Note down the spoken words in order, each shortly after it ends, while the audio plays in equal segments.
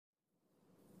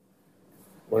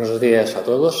Buenos días a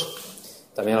todos,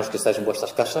 también a los que estáis en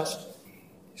vuestras casas.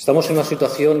 Estamos en una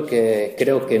situación que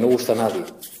creo que no gusta a nadie,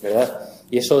 ¿verdad?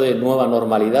 Y eso de nueva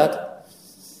normalidad,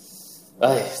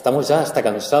 estamos ya hasta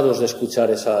cansados de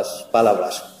escuchar esas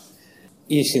palabras.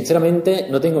 Y sinceramente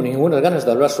no tengo ninguna ganas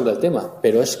de hablar sobre el tema,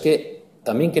 pero es que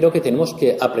también creo que tenemos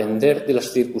que aprender de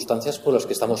las circunstancias por las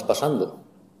que estamos pasando.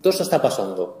 Todo esto está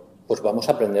pasando, pues vamos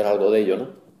a aprender algo de ello, ¿no?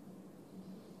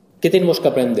 ¿Qué tenemos que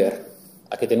aprender?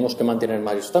 ¿A qué tenemos que mantener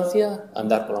más distancia?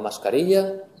 ¿Andar con la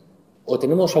mascarilla? ¿O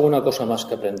tenemos alguna cosa más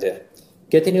que aprender?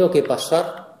 ¿Qué ha tenido que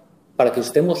pasar para que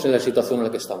estemos en la situación en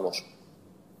la que estamos?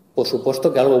 Por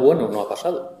supuesto que algo bueno no ha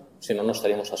pasado, si no, no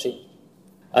estaríamos así.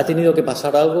 Ha tenido que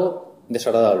pasar algo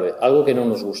desagradable, algo que no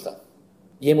nos gusta,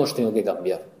 y hemos tenido que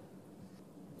cambiar.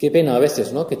 Qué pena a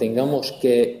veces, ¿no?, que tengamos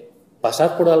que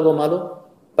pasar por algo malo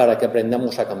para que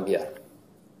aprendamos a cambiar.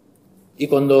 Y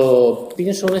cuando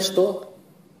pienso en esto,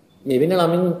 me viene a la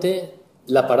mente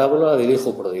la parábola del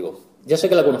hijo pródigo. Ya sé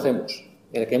que la conocemos,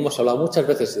 en la que hemos hablado muchas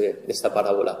veces de esta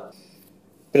parábola,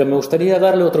 pero me gustaría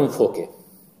darle otro enfoque.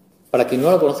 Para quien no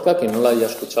la conozca, quien no la haya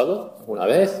escuchado alguna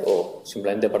vez o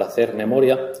simplemente para hacer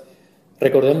memoria,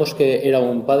 recordemos que era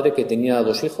un padre que tenía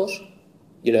 2 hijos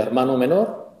y el hermano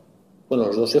menor,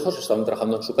 los 2 hijos estaban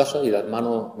trabajando en su casa y el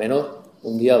hermano menor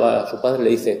un día va a su padre y le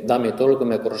dice: dame todo lo que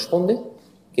me corresponde,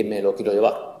 que me lo quiero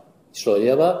llevar. Y se lo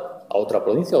lleva a otra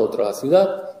provincia, a otra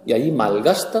ciudad, y allí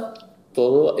malgasta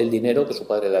todo el dinero que su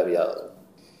padre le había dado.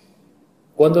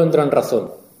 ¿Cuándo entra en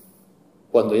razón?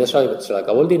 Cuando ya se le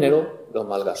acabó el dinero, lo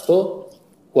malgastó,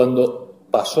 cuando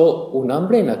pasó un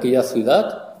hambre en aquella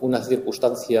ciudad, una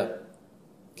circunstancia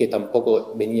que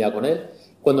tampoco venía con él,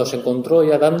 cuando se encontró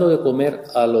ya dando de comer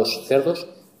a los cerdos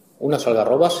unas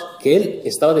algarrobas que él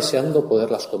estaba deseando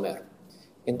poderlas comer.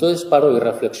 Entonces paró y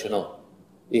reflexionó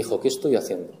y dijo: ¿qué estoy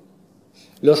haciendo?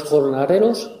 Los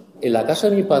jornaleros en la casa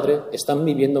de mi padre están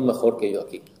viviendo mejor que yo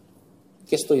aquí.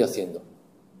 ¿Qué estoy haciendo?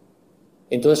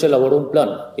 Entonces elaboró un plan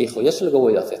y dijo: ya sé lo que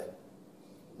voy a hacer.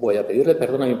 Voy a pedirle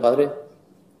perdón a mi padre,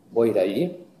 voy a ir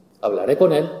allí, hablaré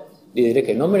con él y diré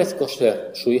que no merezco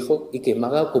ser su hijo y que me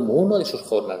haga como uno de sus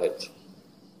jornaleros.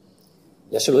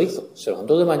 Ya se lo hizo. Se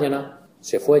levantó de mañana,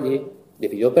 se fue allí, le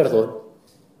pidió perdón,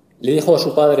 le dijo a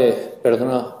su padre: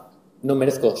 perdona, no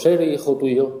merezco ser hijo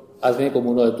tuyo, hazme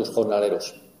como uno de tus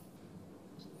jornaleros.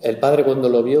 El padre, cuando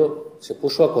lo vio, se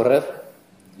puso a correr,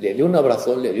 le dio un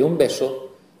abrazo, le dio un beso,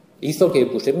 hizo que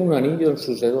pusiera un anillo en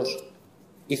sus dedos,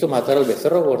 hizo matar al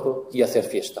becerro gordo y hacer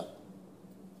fiesta.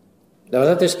 La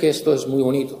verdad es que esto es muy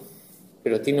bonito,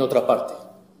 pero tiene otra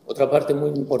parte muy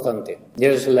importante, y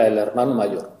es la del hermano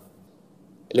mayor.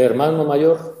 El hermano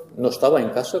mayor no estaba en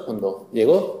casa cuando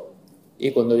llegó,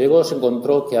 y cuando llegó se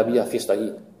encontró que había fiesta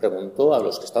allí. Preguntó a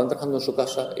los que estaban trabajando en su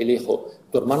casa y le dijo: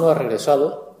 tu hermano ha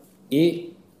regresado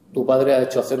y tu padre ha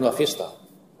hecho hacer una fiesta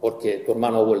porque tu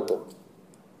hermano ha vuelto.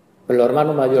 Pero el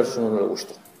hermano mayor eso no le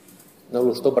gustó. No le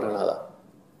gustó para nada.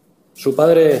 Su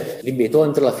padre le invitó a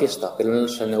entrar a la fiesta, pero él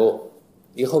se negó.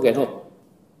 Dijo que no.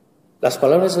 Las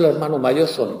palabras del hermano mayor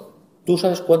son: tú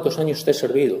sabes cuántos años te he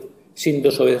servido, sin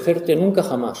desobedecerte nunca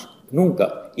jamás,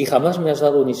 nunca, y jamás me has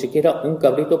dado ni siquiera un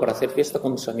cabrito para hacer fiesta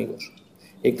con mis amigos.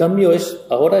 En cambio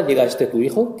ahora llega tu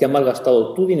hijo que ha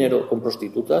malgastado tu dinero con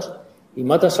prostitutas y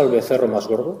matas al becerro más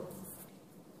gordo.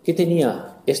 ¿Qué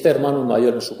tenía este hermano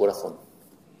mayor en su corazón?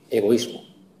 Egoísmo,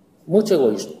 mucho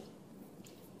egoísmo.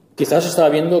 Quizás estaba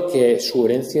viendo que su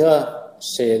herencia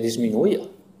se disminuía,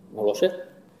 no lo sé.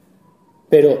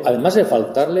 Pero además de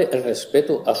faltarle el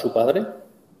respeto a su padre,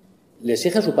 le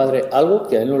exige a su padre algo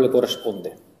que a él no le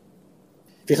corresponde.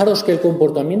 Fijaros que el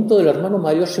comportamiento del hermano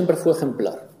mayor siempre fue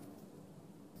ejemplar.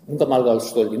 Nunca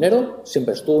malgastó el dinero,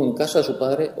 siempre estuvo en casa de su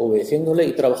padre obedeciéndole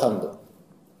y trabajando.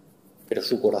 Pero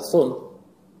su corazón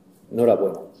no era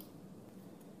bueno.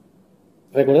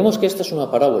 Recordemos que esta es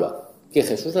una parábola que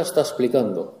Jesús la está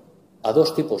explicando a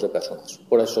 2 tipos de personas.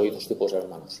 Por eso hay 2 tipos de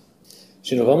hermanos.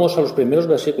 Si nos vamos a los primeros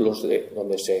versículos de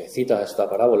donde se cita esta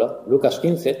parábola, Lucas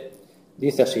 15,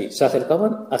 dice así: se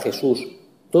acercaban a Jesús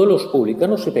todos los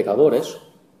publicanos y pecadores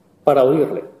para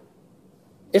oírle.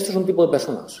 Esto es un tipo de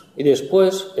personas. Y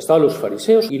después estaban los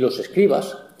fariseos y los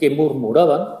escribas que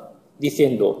murmuraban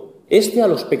diciendo: este a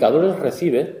los pecadores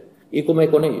recibe y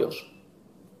come con ellos.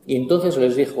 Y entonces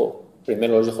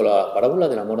primero les dijo la parábola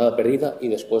de la moneda perdida y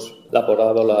después la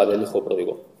parábola del hijo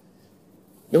pródigo.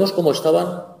 Vemos cómo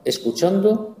estaban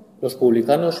escuchando los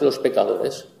publicanos y los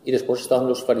pecadores, y después estaban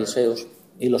los fariseos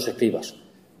y los escribas.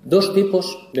 2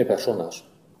 tipos de personas.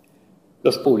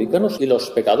 Los publicanos y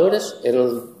los pecadores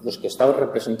eran los que estaban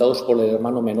representados por el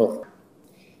hermano menor,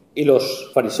 y los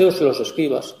fariseos y los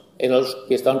escribas eran los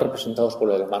que estaban representados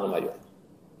por el hermano mayor.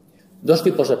 2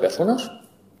 tipos de personas,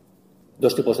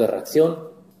 dos tipos de reacción,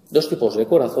 dos tipos de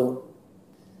corazón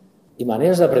y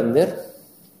maneras de aprender.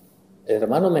 El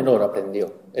hermano menor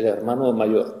aprendió, el hermano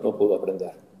mayor no pudo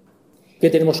aprender. ¿Qué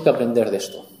tenemos que aprender de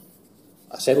esto?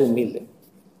 A ser humilde.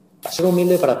 A ser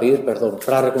humilde para pedir perdón,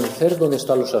 para reconocer dónde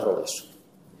están los errores.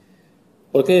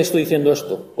 ¿Por qué estoy diciendo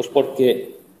esto? Pues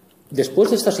porque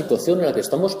después de esta situación en la que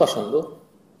estamos pasando,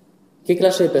 ¿qué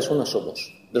clase de personas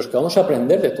somos? ¿De los que vamos a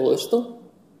aprender de todo esto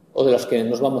o de las que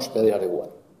nos vamos a quedar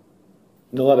igual?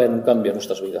 No va a haber un cambio en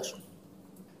nuestras vidas.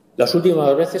 Las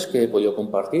últimas veces que he podido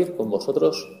compartir con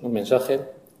vosotros un mensaje,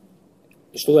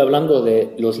 estuve hablando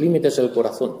de los límites del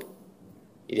corazón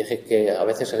y dije que a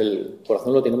veces el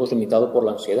corazón lo tenemos limitado por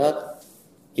la ansiedad,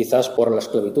 quizás por la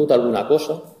esclavitud de alguna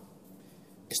cosa.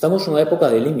 Estamos en una época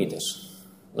de límites.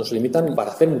 Nos limitan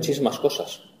para hacer muchísimas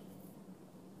cosas.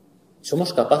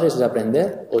 ¿Somos capaces de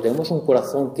aprender o tenemos un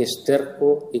corazón que es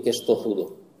terco y que es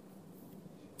tozudo?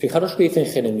 Fijaros que dice en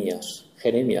Jeremías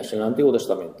en el Antiguo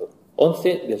Testamento,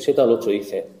 11, del 7 al 8,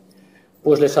 dice: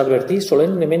 Pues les advertí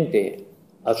solemnemente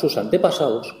a sus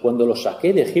antepasados cuando los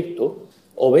saqué de Egipto,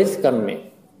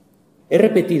 obézcanme. He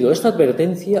repetido esta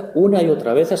advertencia una y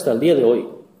otra vez hasta el día de hoy,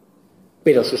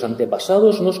 pero sus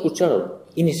antepasados no escucharon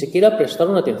y ni siquiera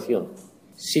prestaron atención,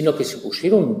 sino que se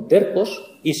pusieron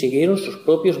tercos y siguieron sus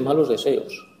propios malos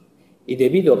deseos. Y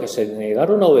debido a que se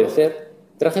negaron a obedecer,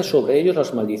 traje sobre ellos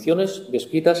las maldiciones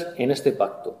descritas en este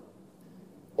pacto.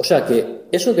 O sea que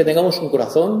eso que tengamos un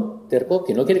corazón terco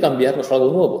que no quiere cambiar no es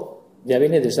algo nuevo, ya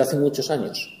viene desde hace muchos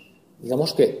años,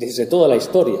 digamos que desde toda la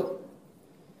historia.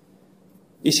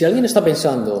 Y si alguien está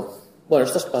pensando, bueno,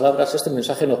 estas palabras, este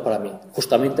mensaje no es para mí,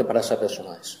 justamente para esa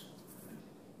persona es.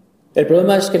 El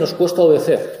problema es que nos cuesta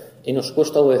obedecer, y nos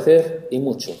cuesta obedecer y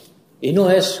mucho. Y no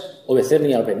es obedecer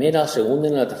ni a la primera, a la segunda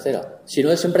ni a la tercera,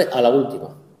 sino es siempre a la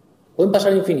última. Pueden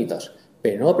pasar infinitas,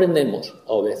 pero no aprendemos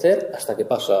a obedecer hasta que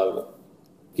pasa algo.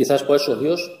 Quizás por eso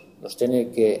Dios nos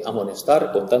tiene que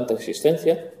amonestar con tanta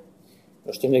insistencia,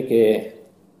 nos tiene que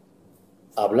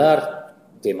hablar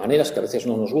de maneras que a veces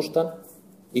no nos gustan,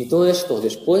 y todo esto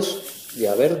después de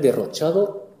haber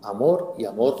derrochado amor y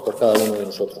amor por cada uno de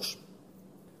nosotros.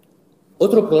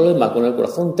 Otro problema con el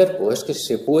corazón terco es que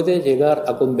se puede llegar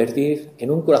a convertir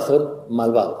en un corazón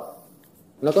malvado.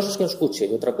 Una cosa es que no escuche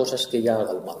y otra cosa es que ya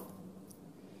haga el mal.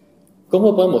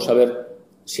 ¿Cómo podemos saber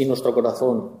si nuestro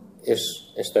corazón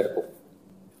es terco?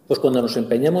 Pues cuando nos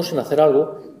empeñamos en hacer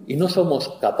algo y no somos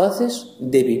capaces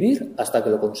de vivir hasta que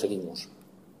lo conseguimos.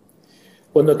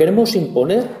 Cuando queremos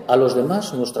imponer a los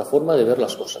demás nuestra forma de ver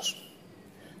las cosas.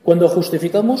 Cuando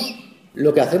justificamos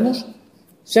lo que hacemos,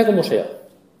 sea como sea.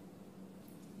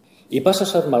 Y pasa a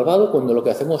ser malvado cuando lo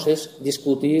que hacemos es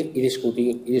discutir y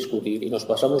discutir y discutir y nos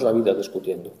pasamos la vida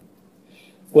discutiendo.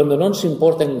 Cuando no nos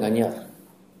importa engañar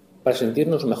para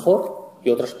sentirnos mejor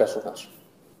que otras personas.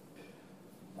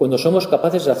 Cuando somos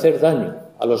capaces de hacer daño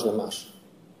a los demás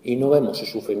y no vemos su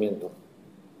sufrimiento.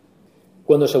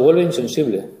 Cuando se vuelve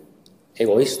insensible,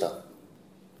 egoísta.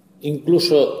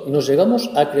 Incluso nos llegamos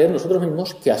a creer nosotros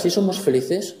mismos que así somos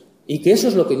felices y que eso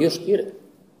es lo que Dios quiere.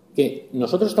 Que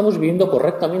nosotros estamos viviendo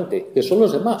correctamente, que son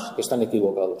los demás que están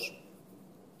equivocados.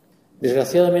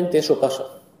 Desgraciadamente eso pasa.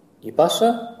 Y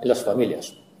pasa en las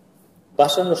familias,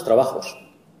 pasa en los trabajos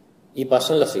y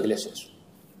pasa en las iglesias.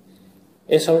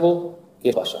 Es algo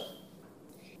que pasa.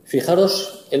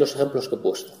 Fijaros en los ejemplos que he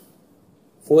puesto.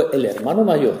 Fue el hermano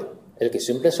mayor el que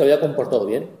siempre se había comportado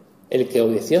bien, el que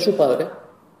obedecía a su padre,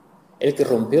 el que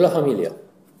rompió la familia,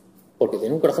 porque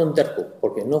tenía un corazón terco,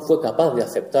 porque no fue capaz de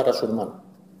aceptar a su hermano.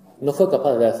 No fue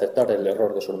capaz de aceptar el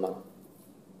error de su hermano.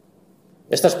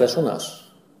 Estas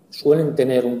personas suelen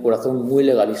tener un corazón muy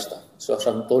legalista, se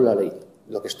basan en toda la ley.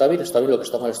 Lo que está bien, lo que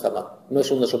está mal, está mal. No es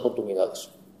un desoportunidades.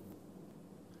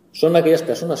 Son aquellas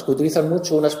personas que utilizan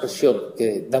mucho una expresión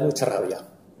que da mucha rabia.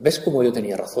 ¿Ves cómo yo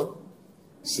tenía razón?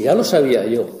 Si ya lo sabía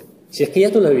yo, si es que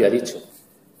ya te lo había dicho.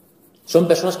 Son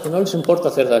personas que no les importa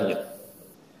hacer daño.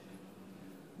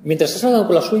 Mientras se salgan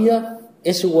con la suya,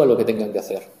 es igual lo que tengan que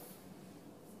hacer.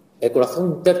 El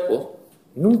corazón terco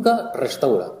nunca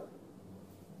restaura,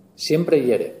 siempre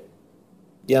hiere.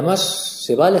 Y además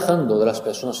se va alejando de las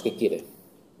personas que quiere.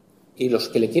 Y los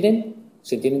que le quieren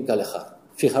se tienen que alejar.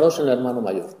 Fijaros en el hermano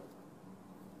mayor.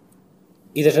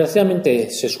 Y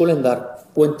desgraciadamente se suelen dar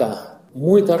cuenta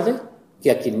muy tarde que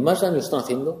a quien más daño están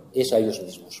haciendo es a ellos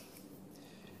mismos.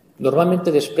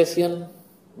 Normalmente desprecian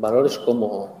valores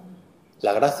como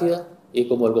la gracia y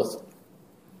como el gozo.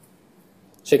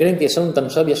 Se creen que son tan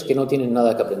sabias que no tienen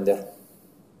nada que aprender.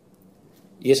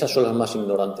 Y esas son las más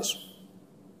ignorantes.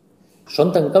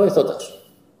 Son tan cabezotas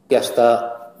que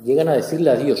hasta llegan a decirle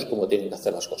a Dios cómo tienen que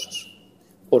hacer las cosas,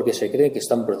 porque se creen que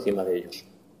están por encima de ellos.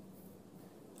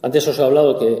 Antes os he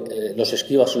hablado que los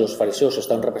escribas y los fariseos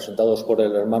están representados por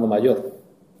el hermano mayor.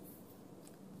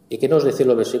 ¿Y qué nos dicen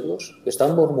los versículos? Que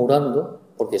están murmurando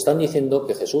porque están diciendo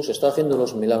que Jesús está haciendo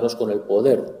los milagros con el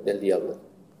poder del diablo.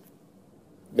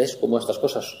 ¿Ves cómo estas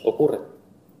cosas ocurren?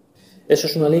 Eso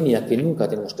es una línea que nunca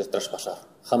tenemos que traspasar,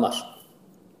 jamás.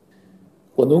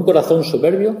 Cuando un corazón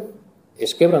soberbio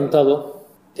es quebrantado,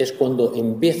 es cuando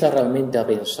empieza realmente a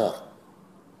pensar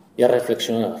y a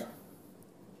reflexionar.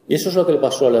 Y eso es lo que le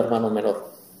pasó al hermano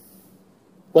menor.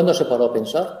 ¿Cuándo se paró a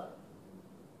pensar?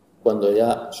 Cuando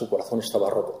ya su corazón estaba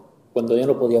roto, cuando ya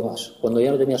no podía más, cuando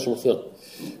ya no tenía solución,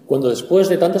 cuando después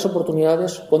de tantas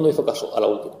oportunidades, ¿cuándo hizo caso? A la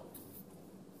última.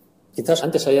 Quizás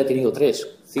antes haya tenido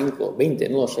 3, 5, 20,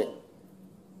 no lo sé,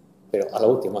 pero a la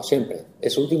última, siempre,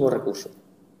 es el último recurso.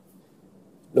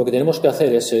 Lo que tenemos que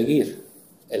hacer es seguir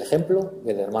el ejemplo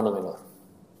del hermano menor.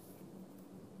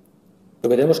 Lo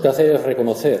que tenemos que hacer es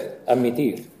reconocer,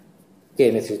 admitir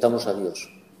que necesitamos a Dios.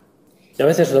 Y a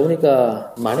veces la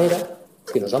única manera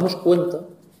que nos damos cuenta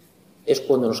es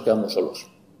cuando nos quedamos solos.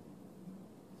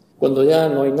 Cuando ya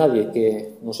no hay nadie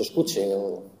que nos escuche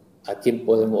o a quien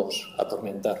podemos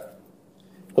atormentar.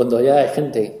 Cuando ya hay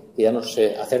gente que ya no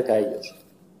se acerca a ellos.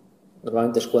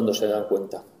 Normalmente es cuando se dan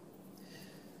cuenta.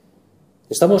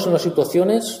 Estamos en unas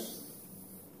situaciones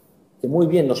que muy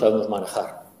bien no sabemos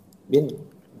manejar. Bien,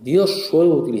 Dios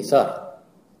suele utilizar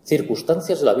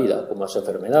circunstancias de la vida, como las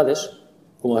enfermedades,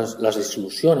 como las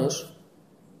desilusiones,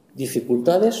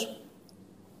 dificultades,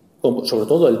 como sobre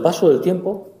todo el paso del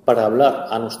tiempo, para hablar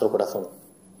a nuestro corazón.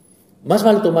 Más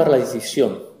vale tomar la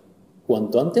decisión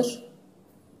cuanto antes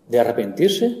de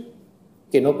arrepentirse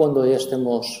que no cuando ya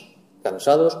estemos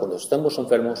cansados, cuando estemos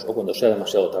enfermos o cuando sea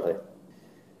demasiado tarde.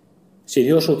 Si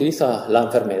Dios utiliza la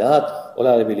enfermedad o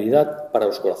la debilidad para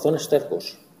los corazones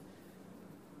tercos,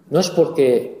 no es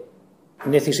porque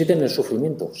necesiten el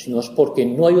sufrimiento, sino es porque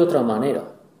no hay otra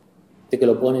manera de que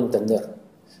lo puedan entender.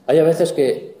 Hay a veces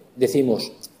que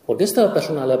decimos, ¿por qué a esta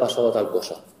persona le ha pasado tal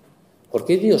cosa? ¿Por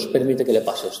qué Dios permite que le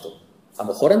pase esto? A lo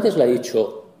mejor antes le ha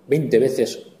dicho 20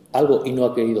 veces algo y no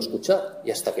ha querido escuchar.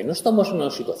 Y hasta que no estamos en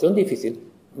una situación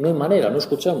difícil, no hay manera, no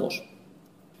escuchamos.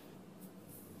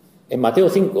 En Mateo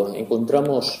 5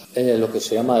 encontramos lo que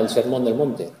se llama el Sermón del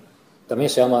Monte. También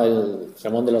se llama el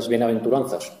Sermón de las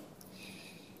Bienaventuranzas.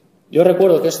 Yo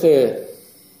recuerdo que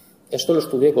esto lo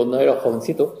estudié cuando era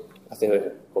jovencito,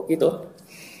 hace poquito,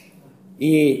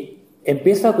 y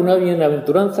empieza con una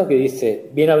bienaventuranza que dice: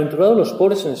 bienaventurados los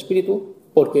pobres en espíritu,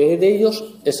 porque de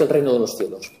ellos es el reino de los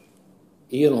cielos.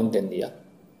 Y yo no entendía.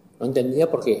 No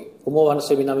entendía por qué. ¿Cómo van a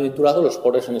ser bienaventurados los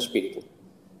pobres en espíritu?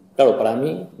 Claro, para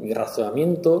mí, mi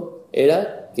razonamiento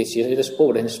era que si eres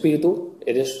pobre en espíritu,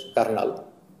 eres carnal.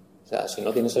 O sea, si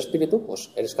no tienes espíritu,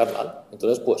 pues eres carnal.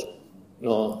 Entonces, pues,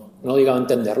 no llegaba a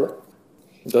entenderlo.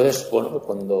 Entonces, bueno,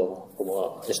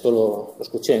 como esto lo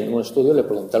escuché en un estudio, le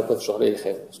pregunté al profesor y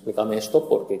dije, explícame esto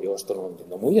porque yo esto no lo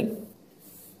entiendo muy bien.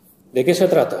 ¿De qué se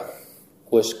trata?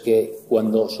 Pues que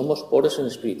cuando somos pobres en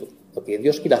espíritu, lo que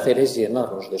Dios quiere hacer es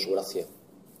llenarnos de su gracia.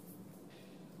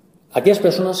 Aquellas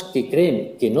personas que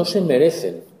creen que no se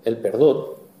merecen el perdón,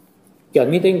 que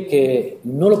admiten que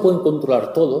no lo pueden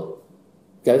controlar todo,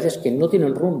 que a veces que no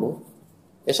tienen rumbo,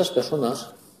 esas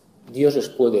personas Dios les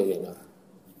puede llenar.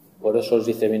 Por eso os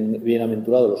dice,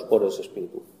 bienaventurados los pobres de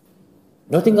espíritu.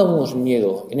 No tengamos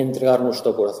miedo en entregar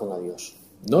nuestro corazón a Dios.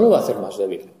 No lo va a hacer más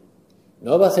débil.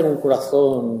 No va a hacer un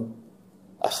corazón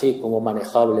así como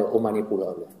manejable o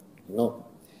manipulable. No.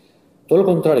 Todo lo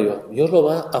contrario, Dios lo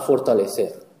va a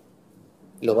fortalecer.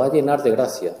 Lo va a llenar de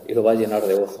gracia y lo va a llenar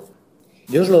de gozo.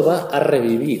 Dios lo va a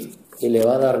revivir y le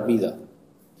va a dar vida.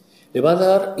 Le va a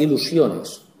dar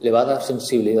ilusiones, le va a dar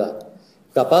sensibilidad.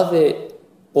 Capaz de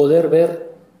poder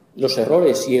ver los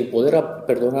errores y el poder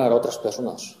perdonar a otras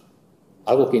personas.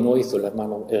 Algo que no hizo el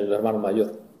hermano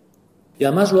mayor. Y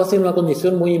además lo hace en una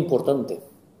condición muy importante.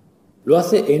 Lo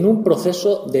hace en un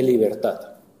proceso de libertad.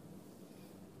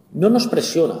 No nos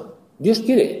presiona. Dios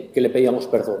quiere que le pedamos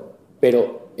perdón,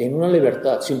 pero en una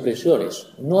libertad, sin presiones,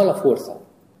 no a la fuerza.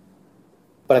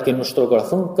 Para que nuestro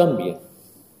corazón cambie,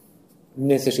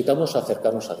 necesitamos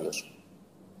acercarnos a Dios.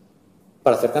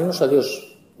 Para acercarnos a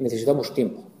Dios necesitamos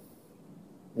tiempo.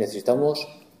 Necesitamos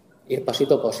ir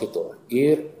pasito a pasito,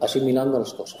 ir asimilando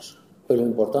las cosas. Pero lo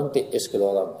importante es que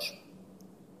lo hagamos.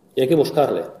 Y hay que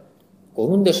buscarle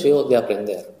con un deseo de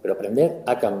aprender, pero aprender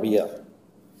a cambiar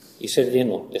y ser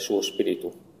lleno de su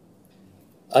espíritu.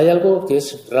 Hay algo que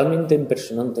es realmente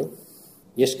impresionante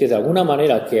y es que de alguna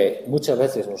manera que muchas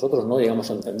veces nosotros no llegamos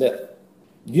a entender,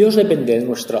 Dios depende de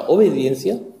nuestra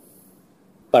obediencia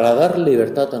para dar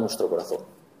libertad a nuestro corazón.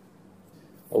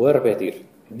 Lo voy a repetir.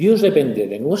 Dios depende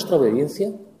de nuestra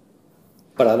obediencia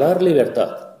para dar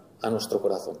libertad a nuestro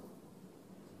corazón.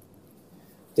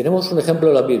 Tenemos un ejemplo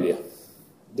en la Biblia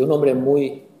de un hombre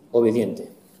muy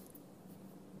obediente,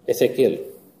 Ezequiel.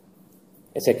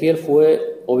 Ezequiel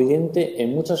fue obediente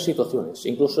en muchas situaciones,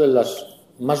 incluso en las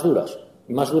más duras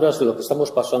de lo que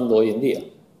estamos pasando hoy en día,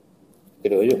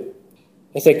 creo yo.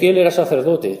 Ezequiel era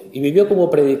sacerdote y vivió como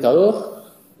predicador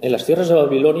en las tierras de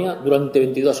Babilonia durante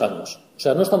 22 años. O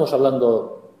sea, no estamos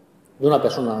hablando de una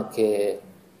persona que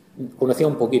conocía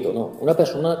un poquito, no, una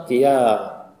persona que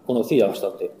ya conocía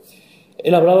bastante.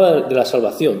 Él hablaba de la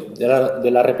salvación,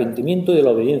 del arrepentimiento y de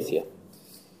la obediencia.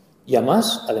 Y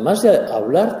además de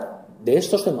hablar de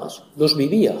estos temas, los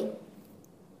vivía.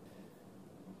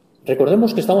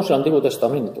 Recordemos que estamos en el Antiguo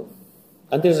Testamento,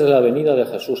 antes de la venida de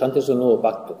Jesús, antes del nuevo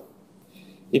pacto.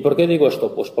 ¿Y por qué digo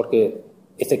esto? Pues porque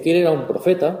Ezequiel era un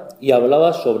profeta y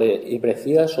hablaba y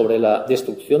predecía sobre la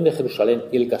destrucción de Jerusalén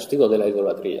y el castigo de la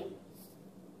idolatría.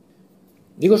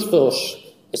 Digo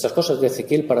estas cosas de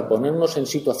Ezequiel para ponernos en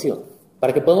situación,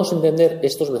 para que podamos entender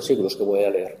estos versículos que voy a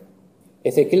leer.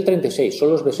 Ezequiel 36 son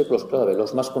los versículos clave,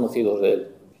 los más conocidos de él.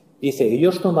 Dice: y yo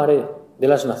os tomaré de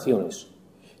las naciones,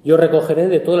 yo recogeré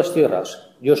de todas las tierras,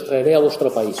 yo os traeré a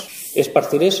vuestro país.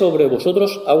 Esparciré sobre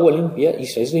vosotros agua limpia y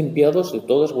seréis limpiados de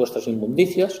todas vuestras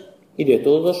inmundicias y de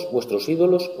todos vuestros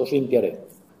ídolos os limpiaré.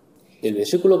 El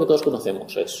versículo que todos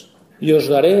conocemos es: y os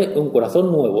daré un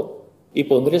corazón nuevo y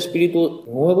pondré espíritu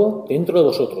nuevo dentro de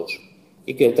vosotros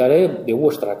y quitaré de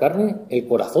vuestra carne el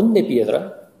corazón de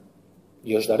piedra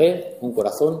y os daré un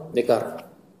corazón de carne.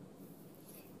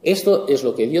 Esto es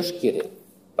lo que Dios quiere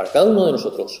para cada uno de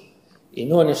nosotros, y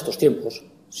no en estos tiempos,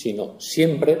 sino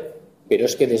siempre, pero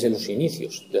es que desde los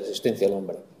inicios de la existencia del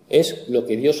hombre. Es lo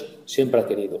que Dios siempre ha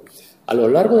querido. A lo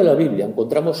largo de la Biblia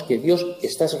encontramos que Dios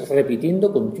está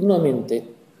repitiendo continuamente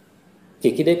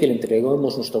que quiere que le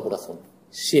entreguemos nuestro corazón.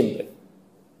 Siempre.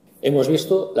 Hemos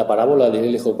visto la parábola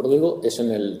del hijo pródigo, es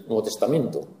en el Nuevo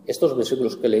Testamento. Estos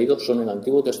versículos que he leído son en el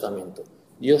Antiguo Testamento.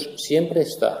 Dios siempre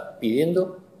está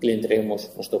pidiendo que le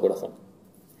entreguemos nuestro corazón.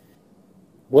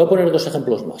 Voy a poner 2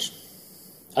 ejemplos más.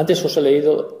 Antes os he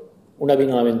leído una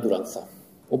bienaventuranza.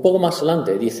 Un poco más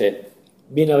adelante dice: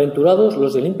 bienaventurados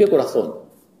los de limpio corazón,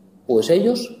 pues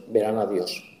ellos verán a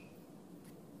Dios.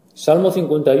 Salmo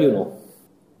 51,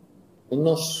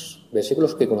 unos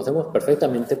versículos que conocemos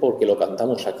perfectamente porque lo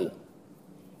cantamos aquí.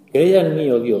 Crea en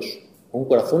mí, oh Dios, un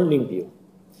corazón limpio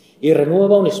y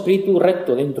renueva un espíritu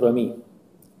recto dentro de mí.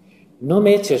 No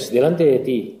me eches delante de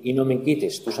ti y no me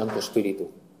quites tu Santo Espíritu.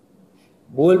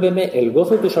 Vuélveme el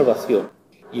gozo de tu salvación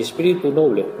y espíritu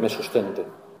noble me sustente.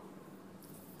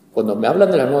 Cuando me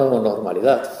hablan de la nueva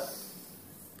normalidad,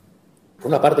 por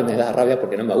una parte me da rabia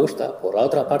porque no me gusta, por la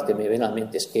otra parte me viene a la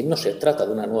mente es que no se trata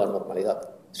de una nueva normalidad,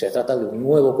 se trata de un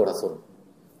nuevo corazón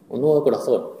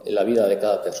en la vida de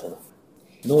cada persona.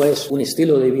 No es un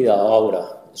estilo de vida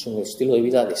ahora, es un estilo de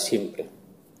vida de siempre.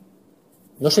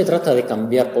 No se trata de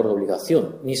cambiar por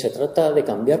obligación, ni se trata de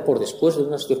cambiar por después de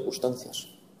unas circunstancias.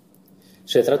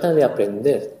 Se trata de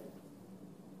aprender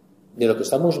de lo que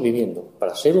estamos viviendo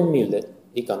para ser humilde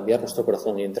y cambiar nuestro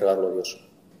corazón y entregarlo a Dios.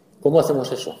 ¿Cómo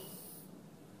hacemos eso?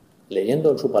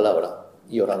 Leyendo en su palabra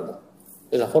y orando.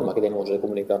 Es la forma que tenemos de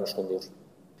comunicarnos con Dios.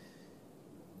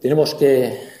 Tenemos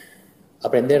que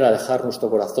aprender a dejar nuestro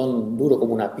corazón duro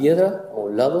como una piedra a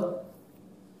un lado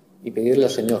y pedirle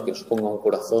al Señor que nos ponga un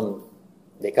corazón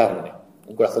de carne,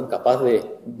 un corazón capaz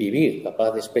de vivir,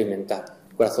 capaz de experimentar,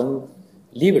 un corazón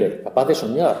libre, capaz de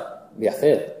soñar, de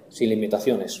hacer, sin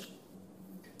limitaciones.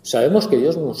 Sabemos que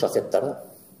Dios nos aceptará,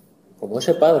 como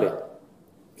ese padre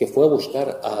que fue a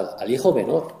buscar al hijo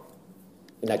menor.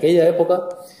 En aquella época,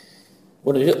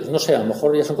 bueno, yo no sé, a lo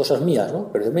mejor ya son cosas mías,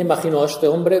 ¿no? Pero yo me imagino a este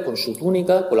hombre con su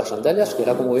túnica, con las sandalias, que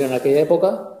era como era en aquella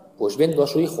época, pues viendo a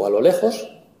su hijo a lo lejos,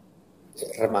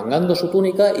 remangando su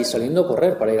túnica y saliendo a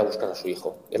correr para ir a buscar a su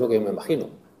hijo. Es lo que yo me imagino.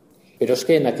 Pero es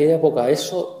que en aquella época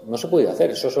eso no se podía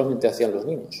hacer, eso solamente hacían los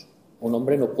niños. Un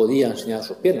hombre no podía enseñar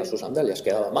sus piernas, sus sandalias,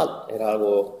 quedaba mal, era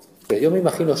algo... Pero yo me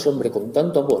imagino a ese hombre con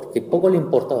tanto amor, que poco le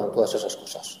importaban todas esas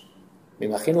cosas. Me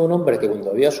imagino a un hombre que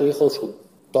cuando veía a su hijo,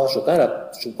 toda su cara,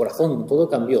 su corazón, todo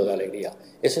cambió de alegría.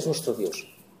 Ese es nuestro Dios,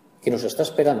 que nos está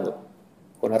esperando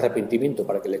con arrepentimiento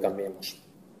para que le cambiemos.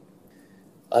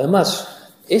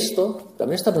 Además, esto,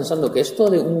 también está pensando que esto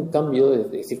de un cambio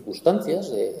de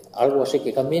circunstancias, de algo así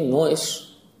que cambie, no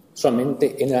es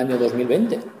solamente en el año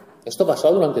 2020. Esto ha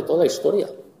pasado durante toda la historia.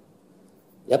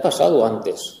 Ya ha pasado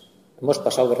antes. Hemos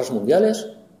pasado guerras mundiales,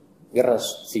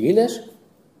 guerras civiles.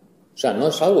 O sea, no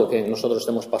es algo que nosotros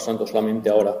estemos pasando solamente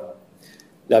ahora.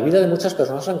 La vida de muchas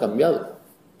personas han cambiado.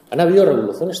 Han habido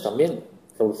revoluciones también,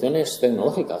 revoluciones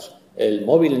tecnológicas. El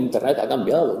móvil, el internet ha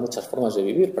cambiado muchas formas de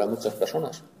vivir para muchas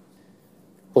personas.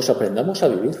 Pues aprendamos a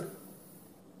vivir.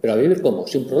 ¿Pero a vivir cómo?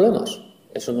 Sin problemas.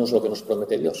 Eso no es lo que nos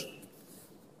promete Dios.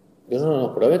 Dios no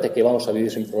nos promete que vamos a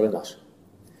vivir sin problemas.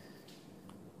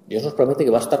 Dios nos promete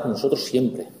que va a estar con nosotros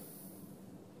siempre.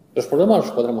 Los problemas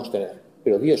los podremos tener,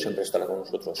 pero Dios siempre estará con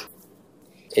nosotros.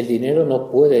 El dinero no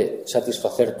puede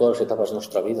satisfacer todas las etapas de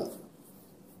nuestra vida.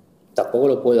 Tampoco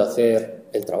lo puede hacer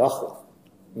el trabajo,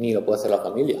 ni lo puede hacer la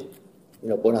familia, ni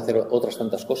lo pueden hacer otras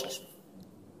tantas cosas.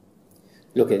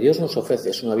 Lo que Dios nos ofrece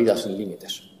es una vida sin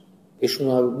límites. Es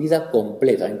una vida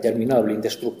completa, interminable,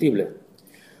 indestructible.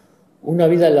 Una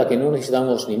vida en la que no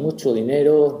necesitamos ni mucho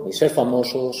dinero, ni ser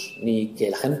famosos, ni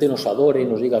que la gente nos adore y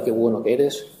nos diga qué bueno que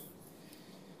eres.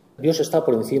 Dios está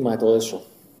por encima de todo eso.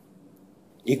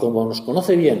 Y como nos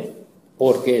conoce bien,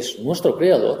 porque es nuestro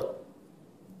Creador,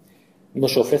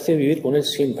 nos ofrece vivir con Él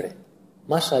siempre,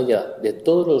 más allá de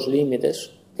todos los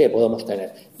límites que podamos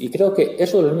tener. Y creo que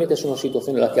eso de los límites es una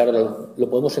situación en la que ahora lo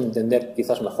podemos entender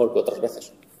quizás mejor que otras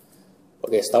veces.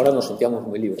 Porque hasta ahora nos sentíamos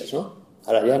muy libres, ¿no?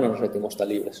 Ahora ya no nos sentimos tan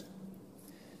libres.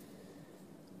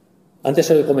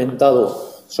 Antes he comentado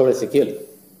sobre Ezequiel.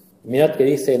 Mirad que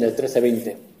dice en el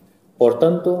 13:20. Por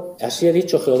tanto, así ha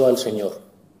dicho Jehová el Señor.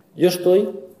 Yo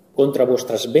estoy contra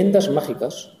vuestras vendas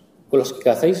mágicas con las que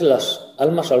cazáis las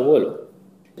almas al vuelo.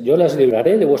 Yo las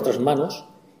libraré de vuestras manos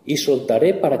y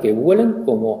soltaré para que vuelen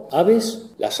como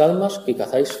aves las almas que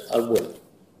cazáis al vuelo.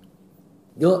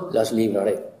 Yo las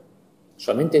libraré.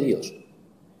 Solamente Dios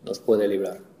nos puede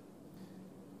librar.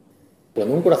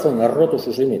 Cuando un corazón ha roto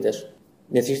sus límites,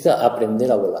 necesita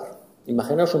aprender a volar.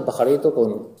 Imaginaos un pajarito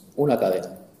con una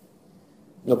cadena.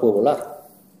 No puede volar.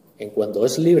 En cuanto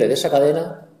es libre de esa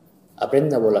cadena,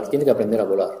 aprende a volar. Tiene que aprender a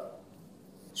volar.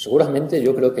 Seguramente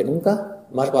yo creo que nunca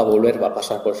más va a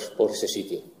pasar por ese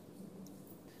sitio.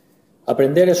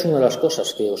 Aprender es una de las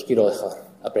cosas que os quiero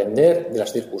dejar. Aprender de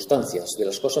las circunstancias, de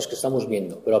las cosas que estamos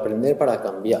viendo, pero aprender para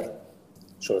cambiar.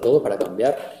 Sobre todo para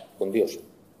cambiar con Dios.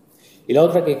 Y la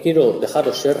otra que quiero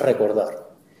dejaros es recordar.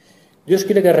 Dios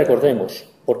quiere que recordemos,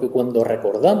 porque cuando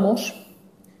recordamos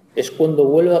es cuando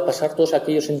vuelve a pasar todos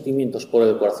aquellos sentimientos por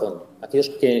el corazón, aquellos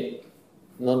que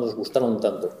no nos gustaron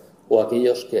tanto, o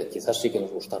aquellos que quizás sí que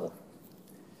nos gustaron.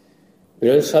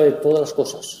 Pero Él sabe todas las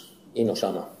cosas y nos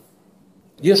ama.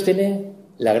 Dios tiene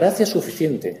la gracia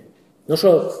suficiente, no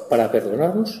solo para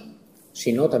perdonarnos,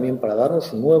 sino también para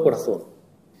darnos un nuevo corazón,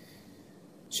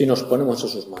 si nos ponemos en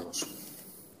sus manos.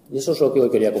 Y eso es lo que hoy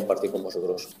quería compartir con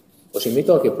vosotros. Os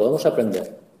invito a que podamos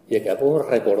aprender y a que podamos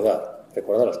recordar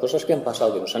las cosas que han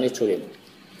pasado, que nos han hecho bien,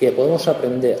 que podamos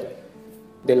aprender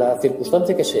de la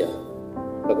circunstancia que sea,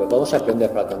 lo que podamos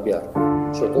aprender para cambiar,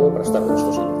 sobre todo para estar con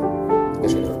nuestro Señor. Que el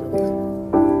Señor nos bendiga.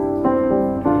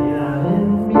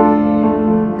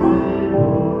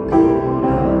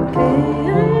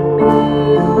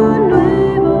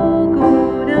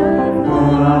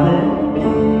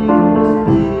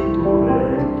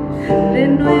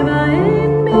 Renueva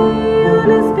en mí un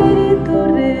espíritu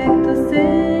recto,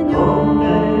 Señor.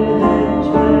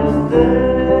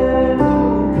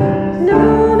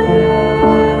 No me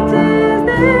eches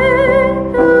de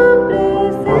tu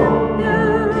presencia.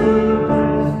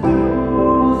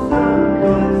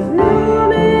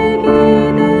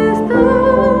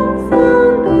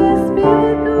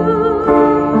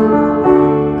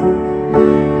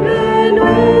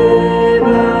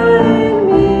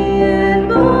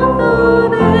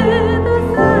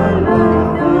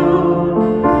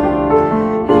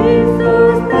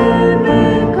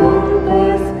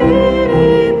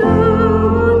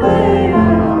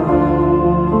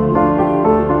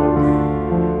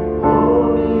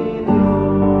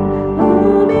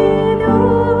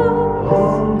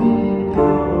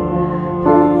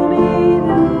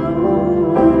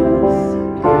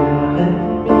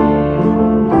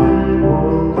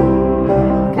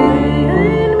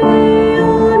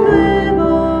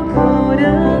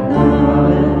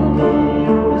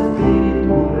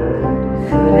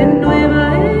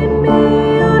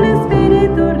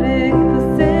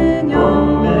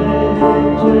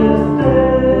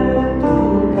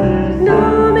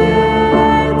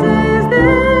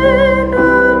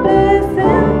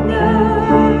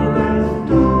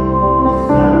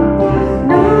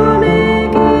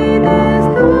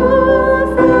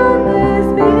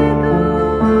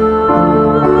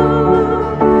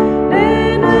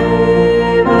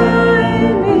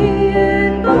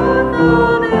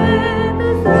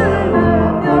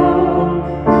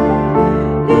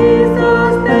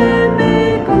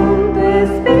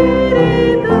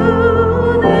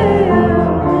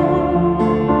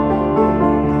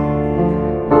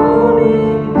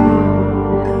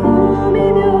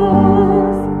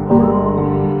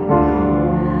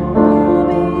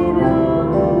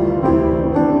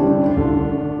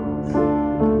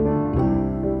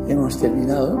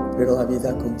 pero la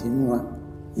vida continúa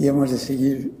y hemos de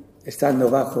seguir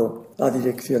estando bajo la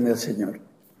dirección del Señor.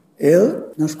 Él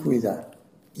nos cuida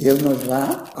y Él nos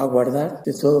va a guardar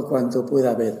de todo cuanto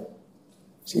pueda haber.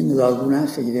 Sin duda alguna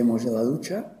seguiremos en la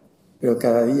lucha, pero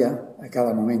cada día, a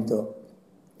cada momento,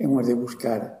 hemos de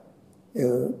buscar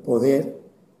el poder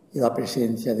y la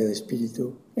presencia del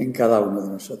Espíritu en cada uno de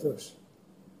nosotros.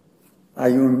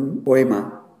 Hay un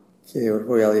poema que os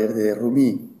voy a leer de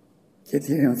Rumi, que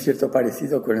tiene un cierto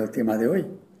parecido con el tema de hoy.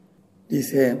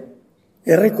 Dice: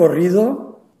 he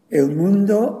recorrido el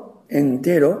mundo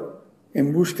entero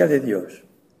en busca de Dios,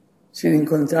 sin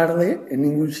encontrarle en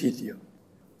ningún sitio.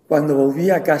 Cuando volví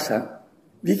a casa,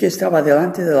 vi que estaba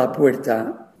delante de la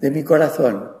puerta de mi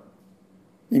corazón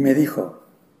y me dijo: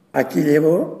 aquí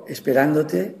llevo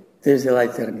esperándote desde la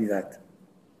eternidad.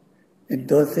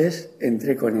 Entonces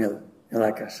entré con él en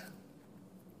la casa.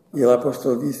 Y el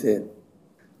apóstol dice: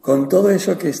 con todo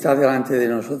eso que está delante de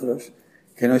nosotros,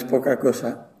 que no es poca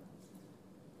cosa,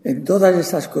 en todas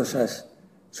estas cosas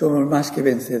somos más que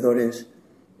vencedores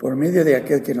por medio de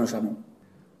aquel que nos amó.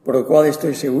 Por lo cual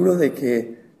estoy seguro de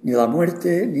que ni la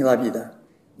muerte ni la vida,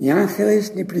 ni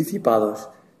ángeles ni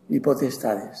principados, ni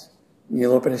potestades, ni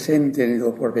lo presente ni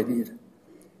lo porvenir,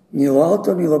 ni lo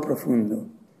alto ni lo profundo,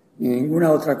 ni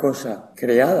ninguna otra cosa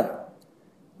creada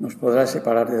nos podrá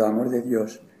separar del amor de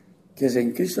Dios, que es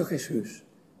en Cristo Jesús,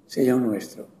 Señor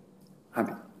nuestro.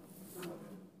 Amén.